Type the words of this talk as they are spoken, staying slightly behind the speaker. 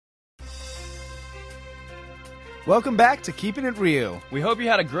Welcome back to Keeping It Real. We hope you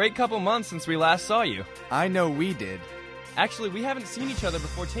had a great couple months since we last saw you. I know we did. Actually, we haven't seen each other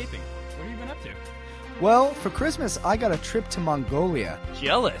before taping. What have you been up to? Well, for Christmas, I got a trip to Mongolia.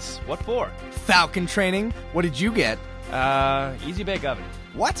 Jealous. What for? Falcon training. What did you get? Easy bake oven.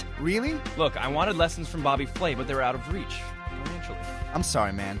 What? Really? Look, I wanted lessons from Bobby Flay, but they were out of reach. Financially. I'm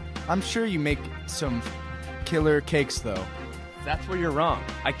sorry, man. I'm sure you make some killer cakes, though. That's where you're wrong.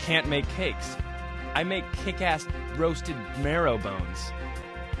 I can't make cakes. I make kick-ass roasted marrow bones.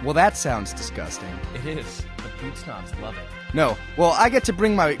 Well, that sounds disgusting. It is, but food snobs love it. No. Well, I get to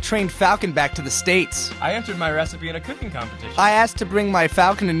bring my trained falcon back to the States. I entered my recipe in a cooking competition. I asked to bring my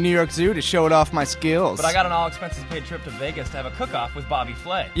falcon to New York Zoo to show it off my skills. But I got an all-expenses-paid trip to Vegas to have a cook-off with Bobby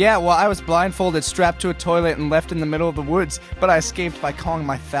Flay. Yeah, well, I was blindfolded, strapped to a toilet, and left in the middle of the woods, but I escaped by calling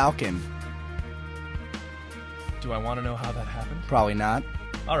my falcon. Do I want to know how that happened? Probably not.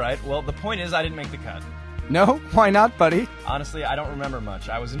 Alright, well, the point is I didn't make the cut. No? Why not, buddy? Honestly, I don't remember much.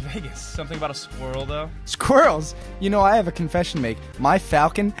 I was in Vegas. Something about a squirrel, though. Squirrels? You know, I have a confession to make. My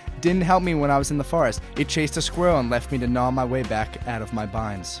falcon didn't help me when I was in the forest. It chased a squirrel and left me to gnaw my way back out of my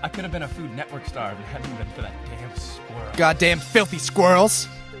binds. I could have been a Food Network star if it hadn't been for that damn squirrel. Goddamn filthy squirrels!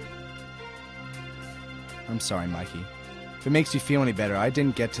 I'm sorry, Mikey. If it makes you feel any better, I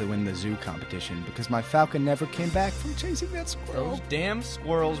didn't get to win the zoo competition because my falcon never came back from chasing that squirrel. Those damn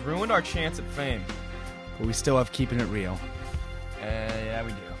squirrels ruined our chance at fame. But we still have Keeping It Real. Yeah, we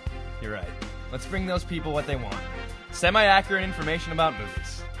do. You're right. Let's bring those people what they want. Semi-accurate information about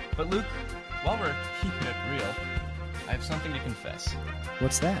movies. But Luke, while we're keeping it real, I have something to confess.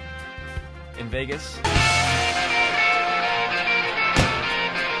 What's that? In Vegas...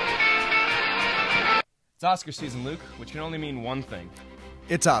 It's Oscar season, Luke, which can only mean one thing.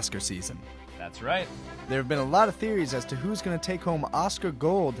 It's Oscar season. That's right. There have been a lot of theories as to who's going to take home Oscar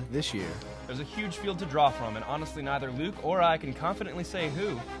Gold this year. There's a huge field to draw from, and honestly neither Luke or I can confidently say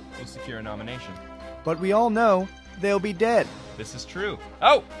who will secure a nomination. But we all know they'll be dead. This is true.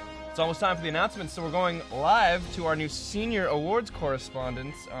 Oh! It's almost time for the announcements, so we're going live to our new senior awards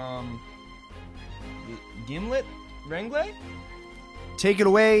correspondent, Gimlet? Rengle? Take it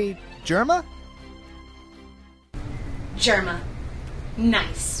away, Germa? Germa.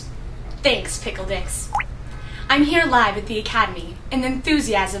 Nice. Thanks, Pickle Dicks. I'm here live at the Academy, and the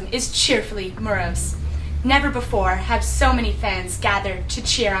enthusiasm is cheerfully morose. Never before have so many fans gathered to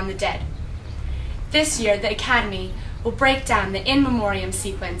cheer on the dead. This year, the Academy will break down the In Memoriam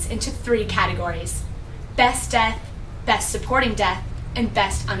sequence into 3 categories: Best Death, Best Supporting Death, and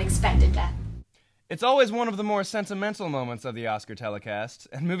Best Unexpected Death. It's always one of the more sentimental moments of the Oscar telecast,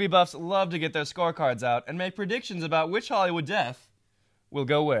 and movie buffs love to get their scorecards out and make predictions about which Hollywood death will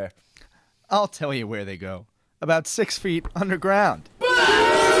go where. I'll tell you where they go. About 6 feet underground.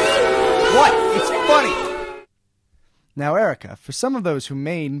 What? It's funny! Now, Erica, for some of those who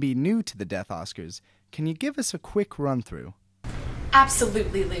may be new to the Death Oscars, can you give us a quick run-through?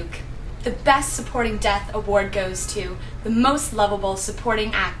 Absolutely, Luke. The Best Supporting Death award goes to the most lovable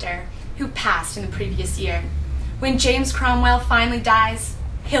supporting actor who passed in the previous year. When James Cromwell finally dies,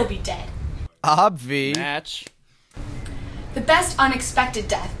 he'll be dead. Obvi. Match. The Best Unexpected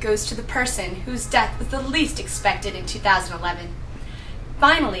Death goes to the person whose death was the least expected in 2011.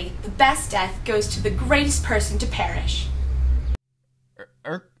 Finally, the Best Death goes to the greatest person to perish.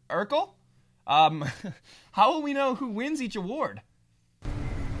 Urkel? How will we know who wins each award?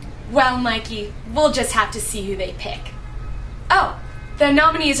 Well, Mikey, we'll just have to see who they pick. Oh, the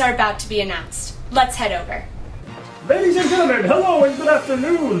nominees are about to be announced. Let's head over. Ladies and gentlemen, hello and good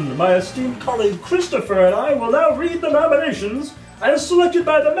afternoon. My esteemed colleague Christopher and I will now read the nominations as selected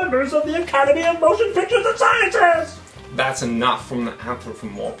by the members of the Academy of Motion Pictures and Sciences. That's enough from the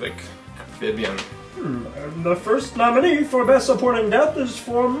anthropomorphic amphibian. And the first nominee for Best Supporting Death is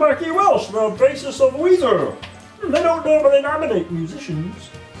for Marky Welsh, the bassist of Weezer. They don't normally nominate musicians.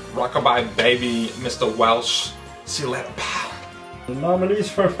 Rockabye baby, Mr. Welsh. See you later, pal. The nominees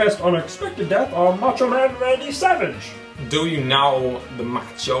for Best Unexpected Death are Macho Man Randy Savage. Do you know the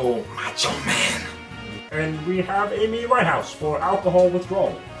Macho Man? And we have Amy Whitehouse for Alcohol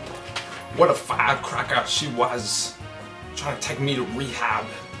Withdrawal. What a firecracker she was. Trying to take me to rehab.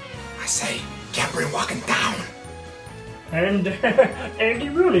 I say, can't bring walking down. And Andy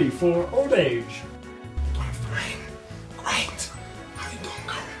Rooney for Old Age. Doing fine. Great. How you doing,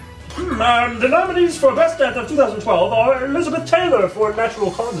 girl? The nominees for Best Death of 2012 are Elizabeth Taylor for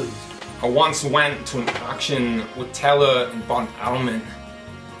Natural Causes. I once went to an auction with Taylor and bought an element.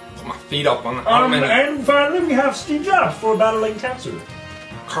 Put my feet up on the element. And finally we have Steve Jobs for battling cancer.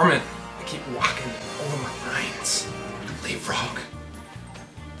 Kermit, I keep walking over my lines. Leapfrog.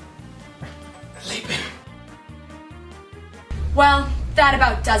 Leaping. Well, that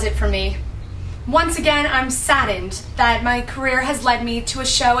about does it for me. Once again, I'm saddened that my career has led me to a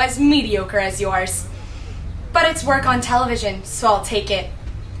show as mediocre as yours. But it's work on television, so I'll take it.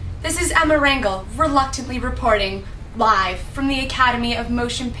 This is Emma Rengle, reluctantly reporting live from the Academy of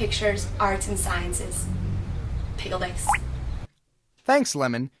Motion Pictures, Arts and Sciences. Pickle Dicks. Thanks,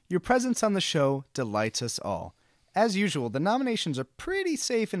 Lemon. Your presence on the show delights us all. As usual, the nominations are pretty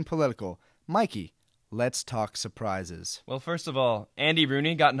safe and political. Mikey, let's talk surprises. Well, first of all, Andy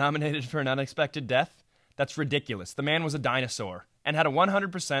Rooney got nominated for an unexpected death. That's ridiculous. The man was a dinosaur and had a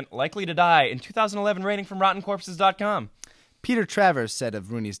 100% likely to die in 2011 rating from RottenCorpses.com. Peter Travers said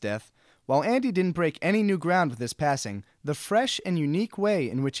of Rooney's death, while Andy didn't break any new ground with his passing, the fresh and unique way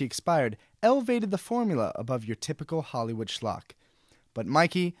in which he expired elevated the formula above your typical Hollywood schlock. But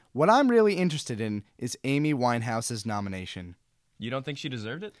Mikey, what I'm really interested in is Amy Winehouse's nomination. You don't think she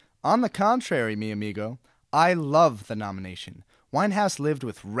deserved it? On the contrary, mi amigo, I love the nomination. Winehouse lived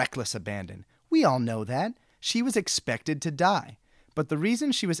with reckless abandon. We all know that. She was expected to die. But the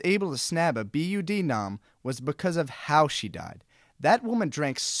reason she was able to snab a BUD nom was because of how she died. That woman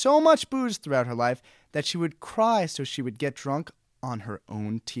drank so much booze throughout her life that she would cry so she would get drunk on her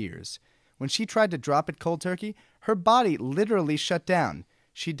own tears. When she tried to drop it cold turkey, her body literally shut down.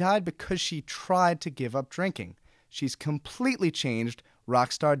 She died because she tried to give up drinking. She's completely changed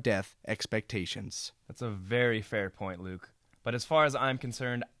rock star death expectations. That's a very fair point, Luke. But as far as I'm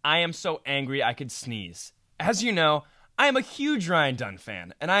concerned, I am so angry I could sneeze. As you know, I am a huge Ryan Dunn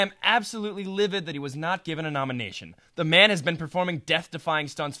fan, and I am absolutely livid that he was not given a nomination. The man has been performing death-defying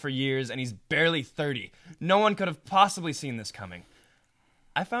stunts for years, and he's barely 30. No one could have possibly seen this coming.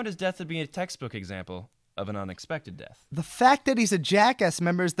 I found his death to be a textbook example of an unexpected death. The fact that he's a Jackass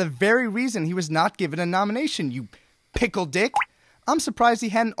member is the very reason he was not given a nomination, you Pickle Dick. I'm surprised he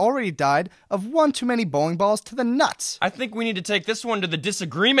hadn't already died of one too many bowling balls to the nuts. I think we need to take this one to the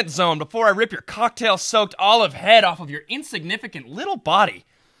disagreement zone before I rip your cocktail-soaked olive head off of your insignificant little body.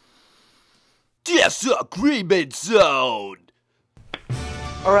 Disagreement zone!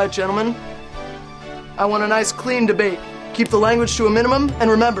 Alright, gentlemen. I want a nice, clean debate. Keep the language to a minimum, and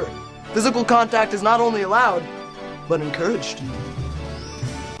remember, physical contact is not only allowed, but encouraged.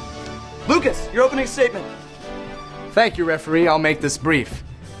 Lucas, your opening statement. Thank you, referee. I'll make this brief.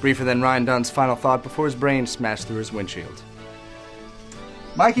 Briefer than Ryan Dunn's final thought before his brain smashed through his windshield.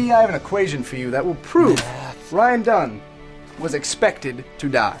 Mikey, I have an equation for you that will prove Ryan Dunn was expected to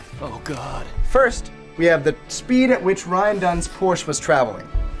die. Oh, God. First, we have the speed at which Ryan Dunn's Porsche was traveling.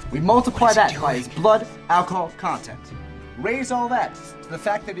 We multiply that by his blood alcohol content. Raise all that to the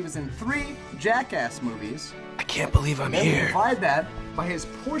fact that he was in 3 Jackass movies. I can't believe I'm Then here. divide that by his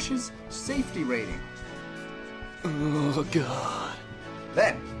Porsche's safety rating. Oh, God.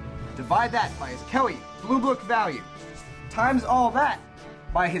 Then, divide that by his Kelly Blue Book value. Times all that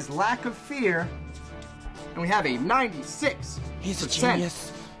by his lack of fear, and we have a 96% He's a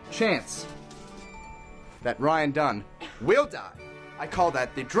genius. chance that Ryan Dunn will die. I call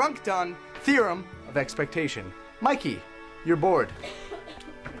that the Drunk Dunn theorem of expectation. Mikey, you're bored.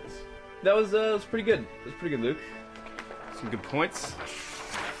 That was pretty good. That was pretty good, Luke. Some good points.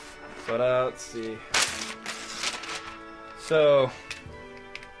 But, let's see. So,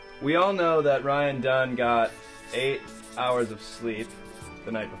 we all know that Ryan Dunn got 8 hours of sleep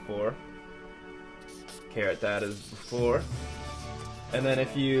the night before. Caret that as before. And then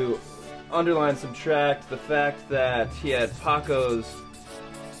if you underline subtract the fact that he had Paco's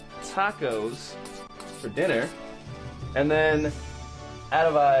tacos for dinner, and then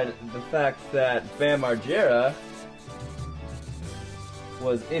divide the fact that Bam Margera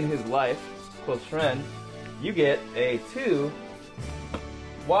was in his life, close friend, you get a 2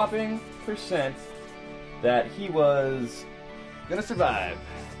 whopping % that he was gonna survive.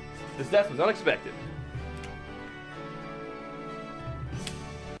 His death was unexpected.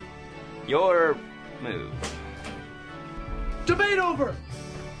 Your move. Debate over!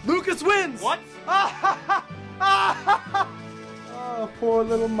 Lucas wins! What? Oh, poor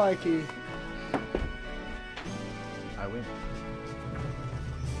little Mikey. I win.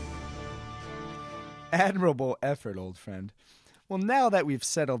 Admirable effort, old friend. Well, now that we've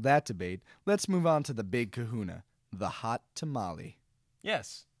settled that debate, let's move on to the big kahuna, the hot tamale.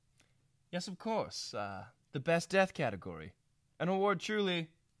 Yes. Yes, of course. The best death category. An award truly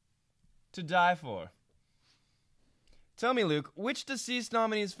to die for. Tell me, Luke, which deceased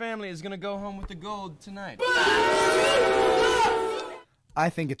nominee's family is going to go home with the gold tonight? I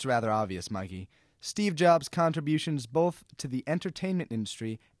think it's rather obvious, Mikey. Steve Jobs' contributions both to the entertainment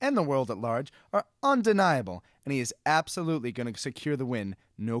industry and the world at large are undeniable, and he is absolutely going to secure the win,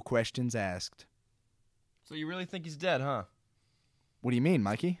 no questions asked. So you really think he's dead, huh? What do you mean,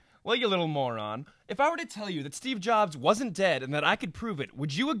 Mikey? Well, you little moron. If I were to tell you that Steve Jobs wasn't dead and that I could prove it,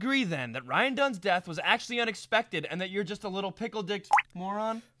 would you agree then that Ryan Dunn's death was actually unexpected and that you're just a little Pickle Dick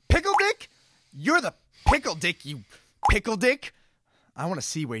moron? Pickle Dick? You're the Pickle Dick, you Pickle Dick? I want to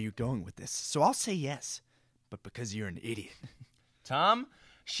see where you're going with this, so I'll say yes. But because you're an idiot. Tom,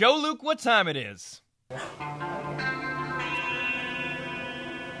 show Luke what time it is.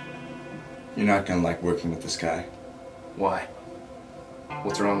 You're not gonna like working with this guy. Why?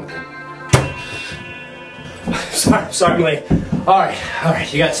 What's wrong with him? Sorry, late. All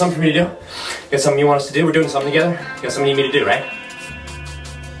right. You got something for me to do? You got something you want us to do? We're doing something together? You got something you need me to do, right?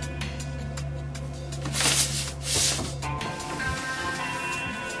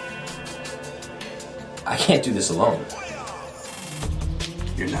 I can't do this alone.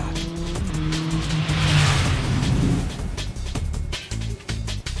 You're not.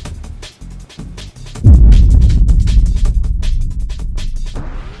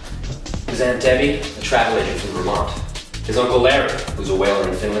 His Aunt Debbie, a travel agent from Vermont. His Uncle Larry, who's a whaler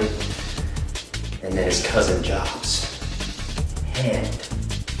in Finland. And then his cousin Jobs. Hand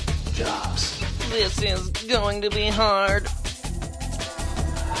Jobs. This is going to be hard.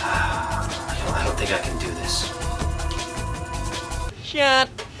 I don't think I can do this. Shut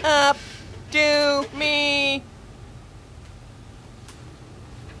up. Do me.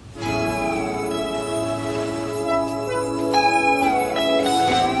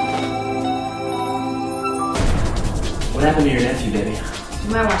 What happened to your nephew, Debbie?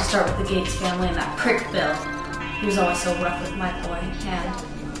 You might want to start with the Gates family and that prick Bill. He was always so rough with my boy,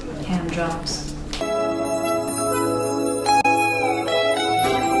 Hand Jobs.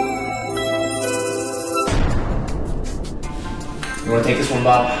 You want to take this one,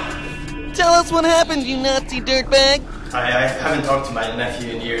 Bob? Tell us what happened, you Nazi dirtbag. I haven't talked to my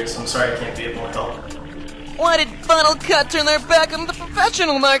nephew in years. I'm sorry I can't be able to help. Why did Final Cut turn their back on the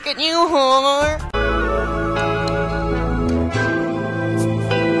professional market, you whore?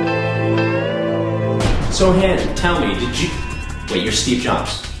 So, Hand, tell me, did you... Wait, you're Steve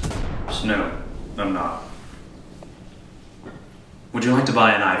Jobs? No, I'm not. Would you like to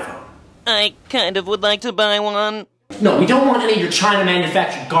buy an iPhone? I kind of would like to buy one. No, we don't want any of your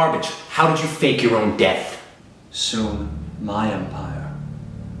China-manufactured garbage. How did you fake your own death? Soon, my empire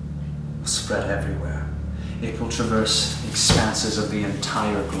will spread everywhere. It will traverse the expanses of the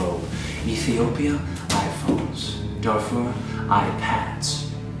entire globe. Ethiopia, iPhones. Darfur, iPads.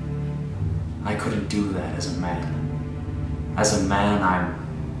 I couldn't do that as a man. As a man, I'm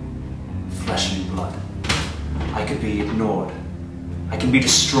flesh and blood. I could be ignored. I can be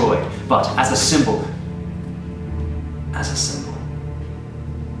destroyed. But as a symbol, I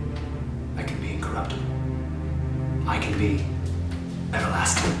can be incorruptible. I can be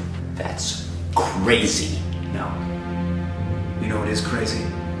everlasting. That's crazy. No. You know what is crazy?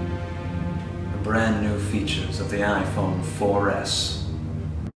 The brand new features of the iPhone 4S.